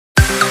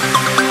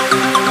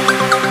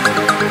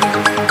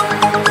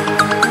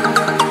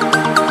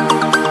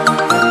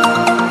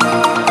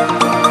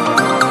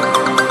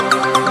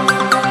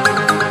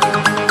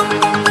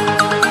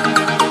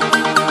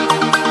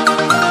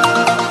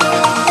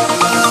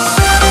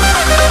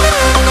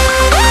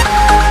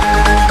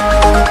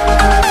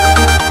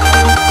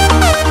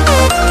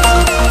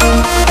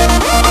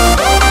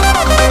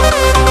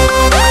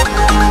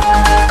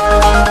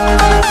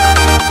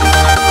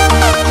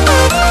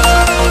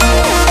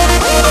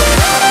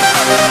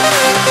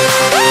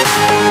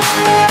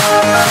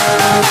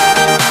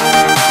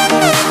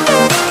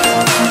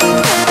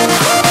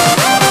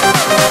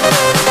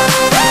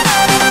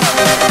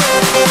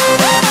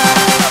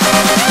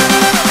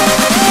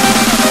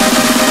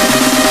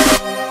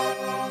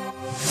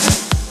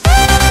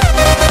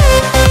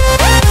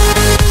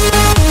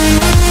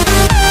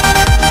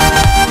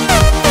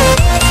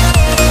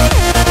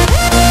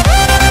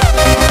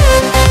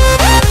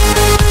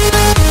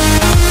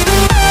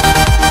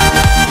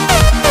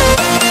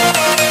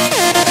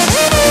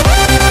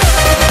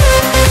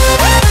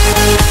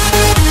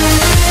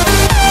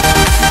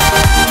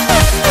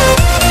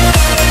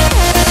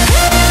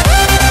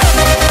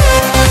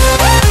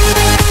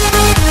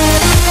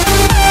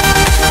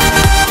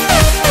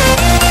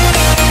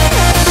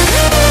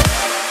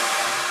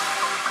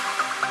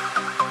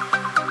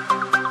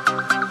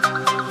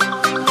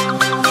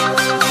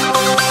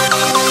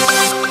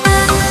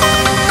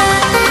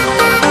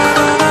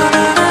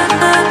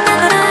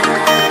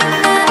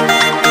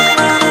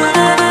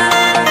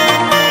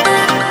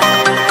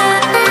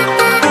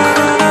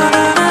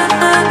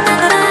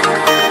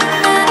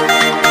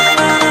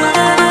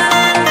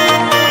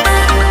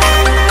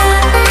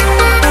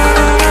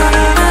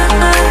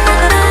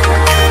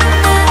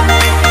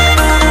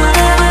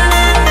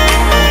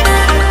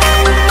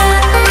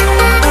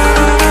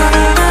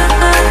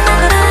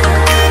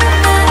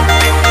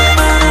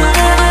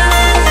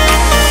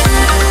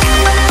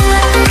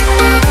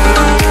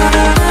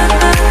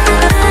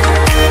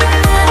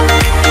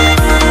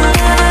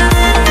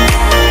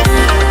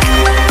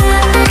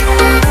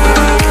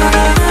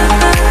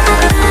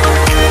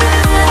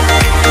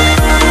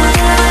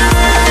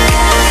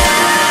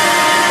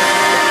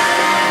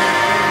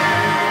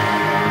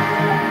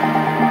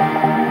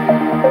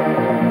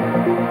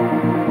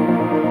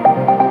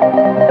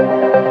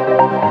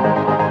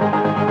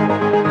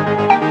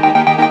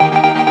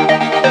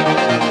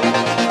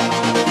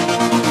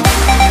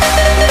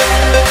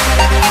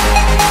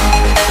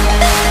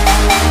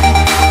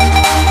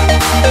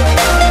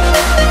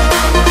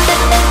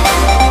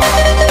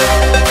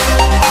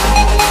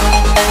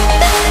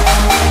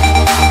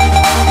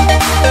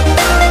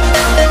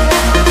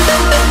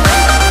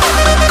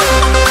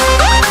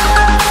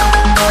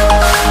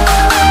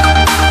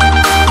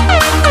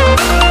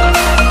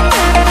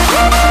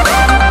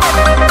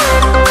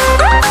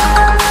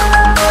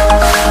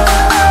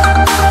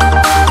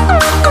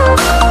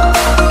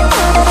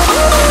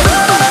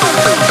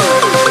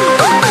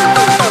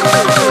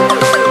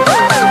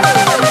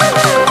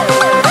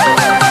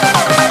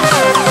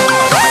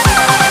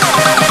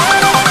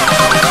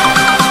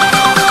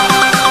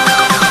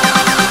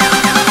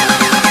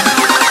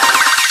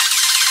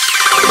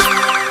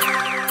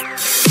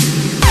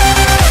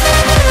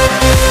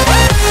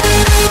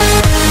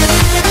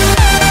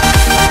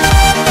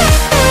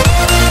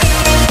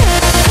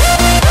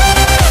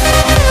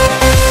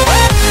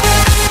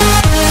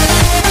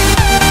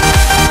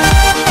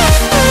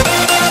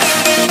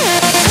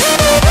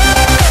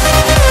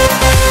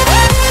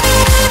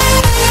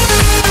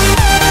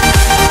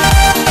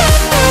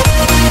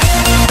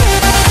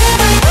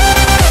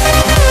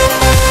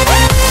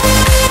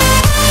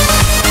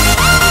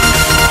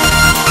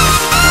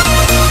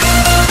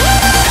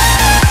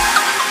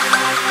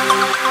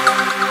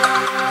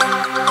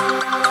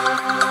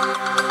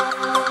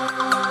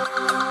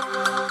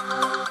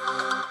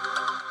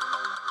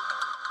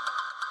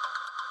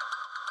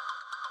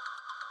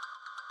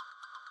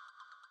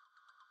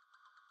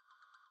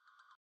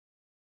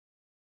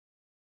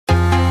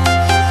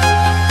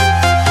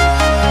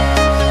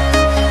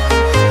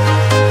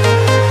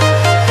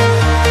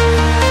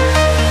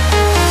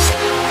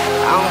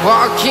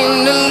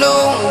walking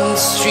alone, the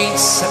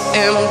streets are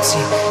empty.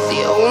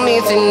 The only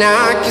thing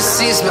I can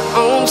see is my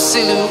own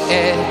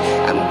silhouette.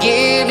 I'm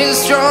getting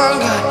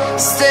stronger,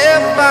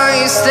 step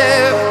by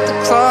step. The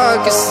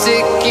clock is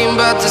ticking,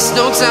 but there's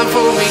no time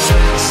for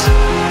regrets.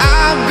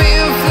 I've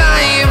been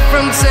flying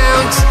from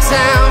town to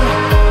town,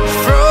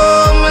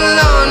 from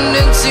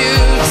London to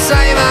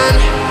Taiwan.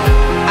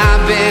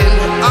 I've been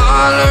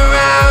all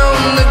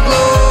around the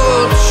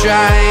globe,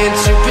 trying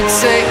to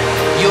protect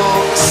your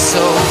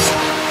soul.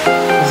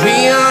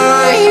 We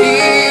are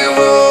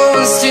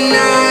heroes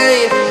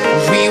tonight.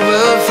 We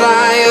will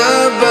fly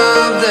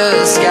above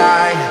the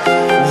sky.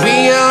 We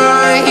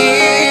are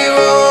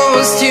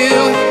heroes tonight.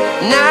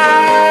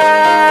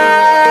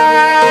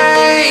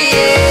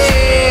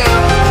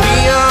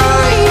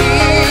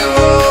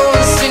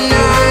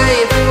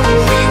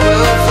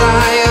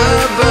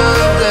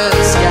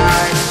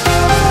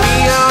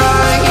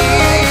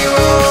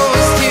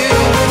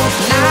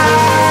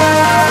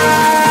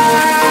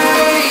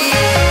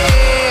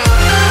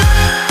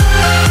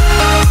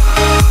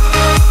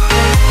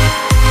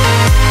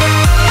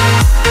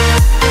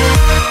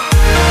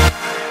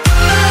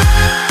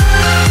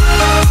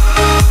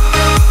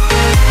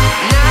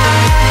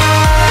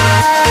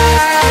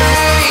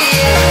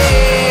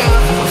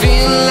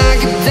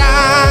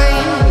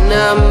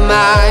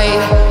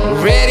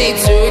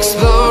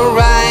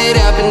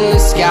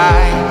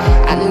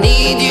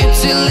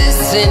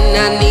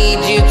 I need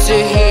you to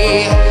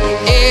hear,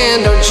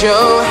 and don't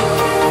show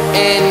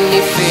any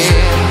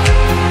fear.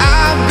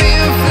 I've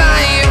been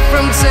flying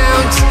from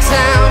town to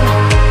town,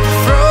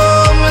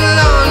 from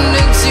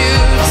London to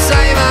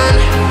Taiwan.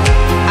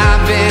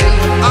 I've been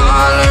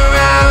all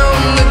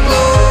around the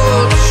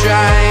globe,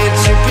 trying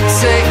to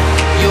protect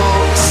your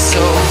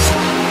soul.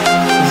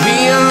 We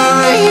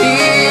are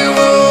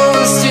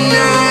heroes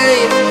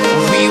tonight.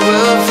 We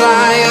will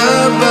fly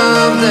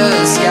above the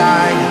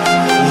sky.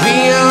 We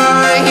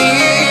are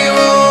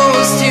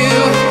heroes tonight,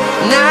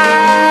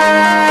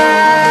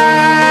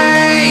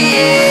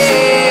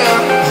 yeah.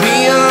 We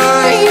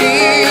are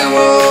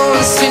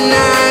heroes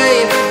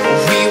tonight.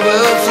 We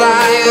will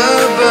fly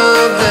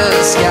above the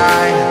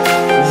sky.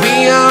 We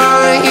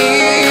are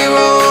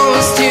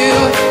heroes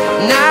tonight,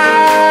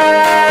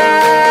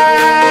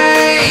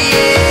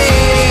 yeah.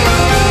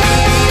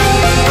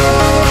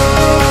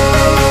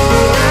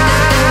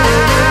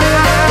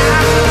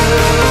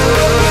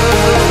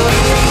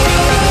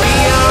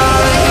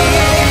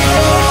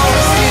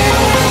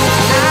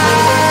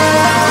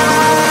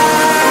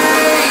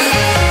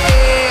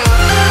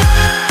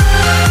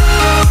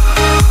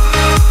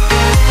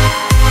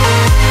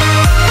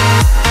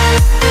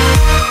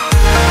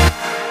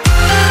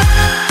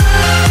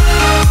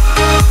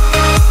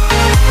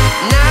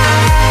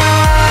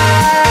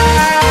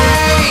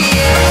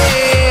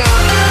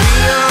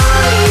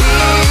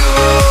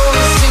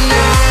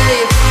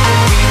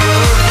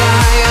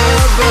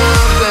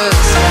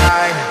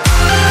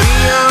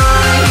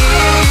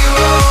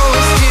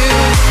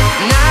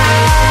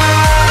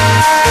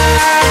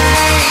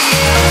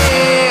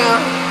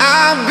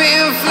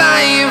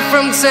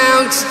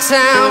 Town to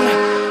town,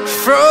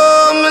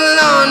 from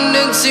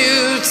London to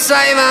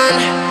Taiwan.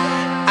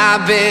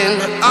 I've been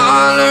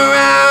all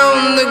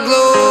around the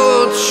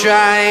globe,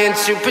 trying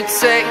to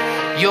protect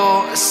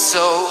your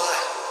soul.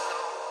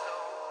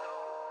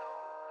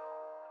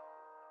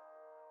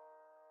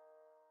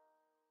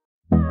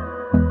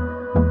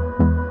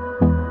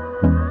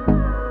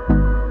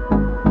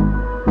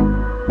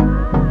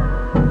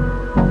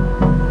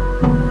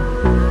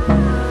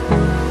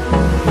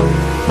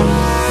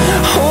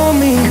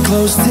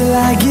 Close till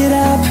I get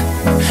up.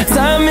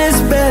 Time is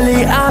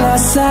barely on our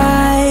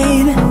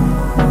side.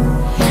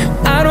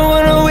 I don't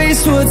wanna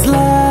waste what's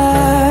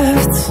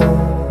left.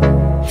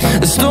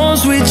 The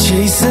storms we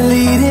chase are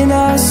leading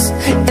us,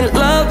 and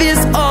love is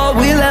all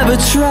we'll ever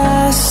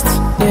trust.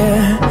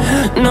 Yeah,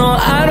 no,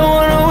 I don't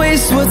wanna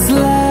waste what's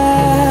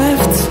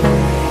left.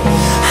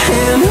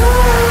 And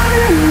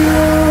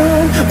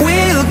on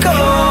we'll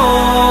go,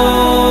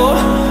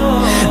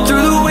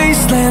 through the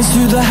wastelands,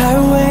 through the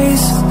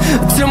highways,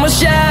 till my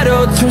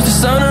shadow turns to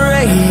sun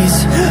rays.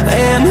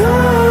 And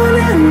on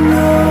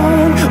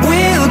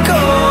we'll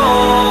go,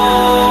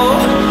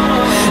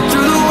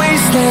 through the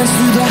wastelands,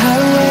 through the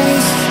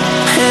highways,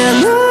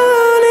 and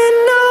on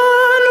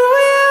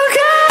we'll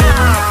go.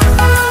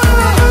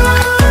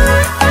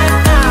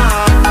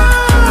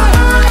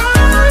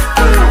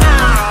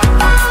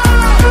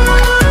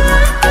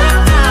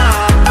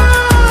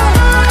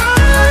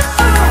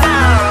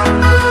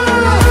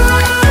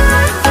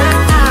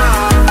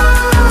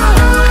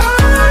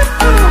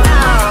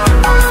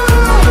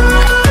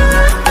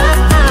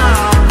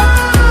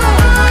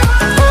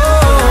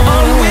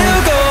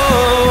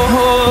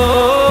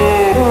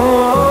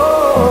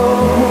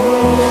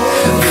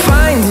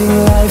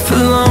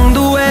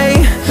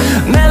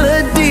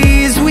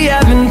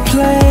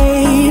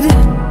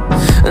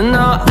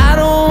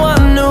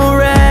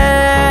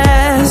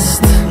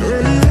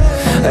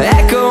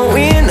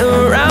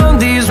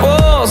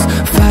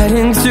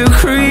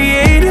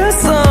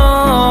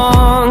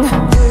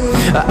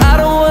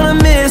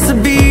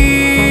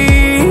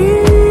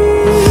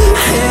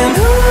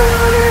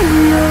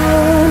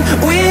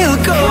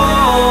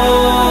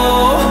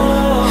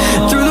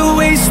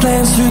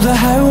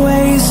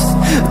 highways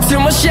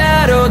till my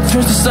shadow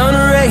turns to sun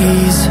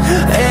rays.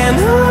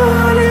 And